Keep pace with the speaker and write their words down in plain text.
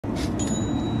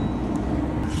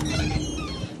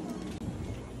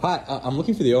Hi, I'm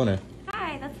looking for the owner.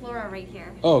 Hi, that's Laura right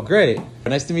here. Oh, great.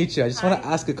 Nice to meet you. I just want to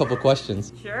ask a couple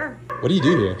questions. Sure. What do you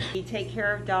do here? We take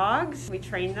care of dogs. We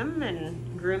train them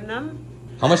and groom them.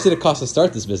 How much did it cost to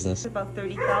start this business? About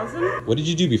 $30,000. What did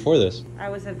you do before this? I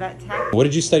was a vet tech, What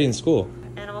did you study in school?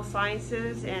 animal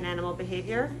sciences and animal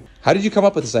behavior. How did you come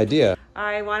up with this idea?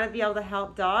 I want to be able to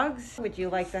help dogs. Would you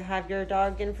like to have your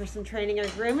dog in for some training or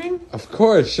grooming? Of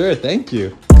course, sure, thank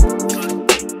you.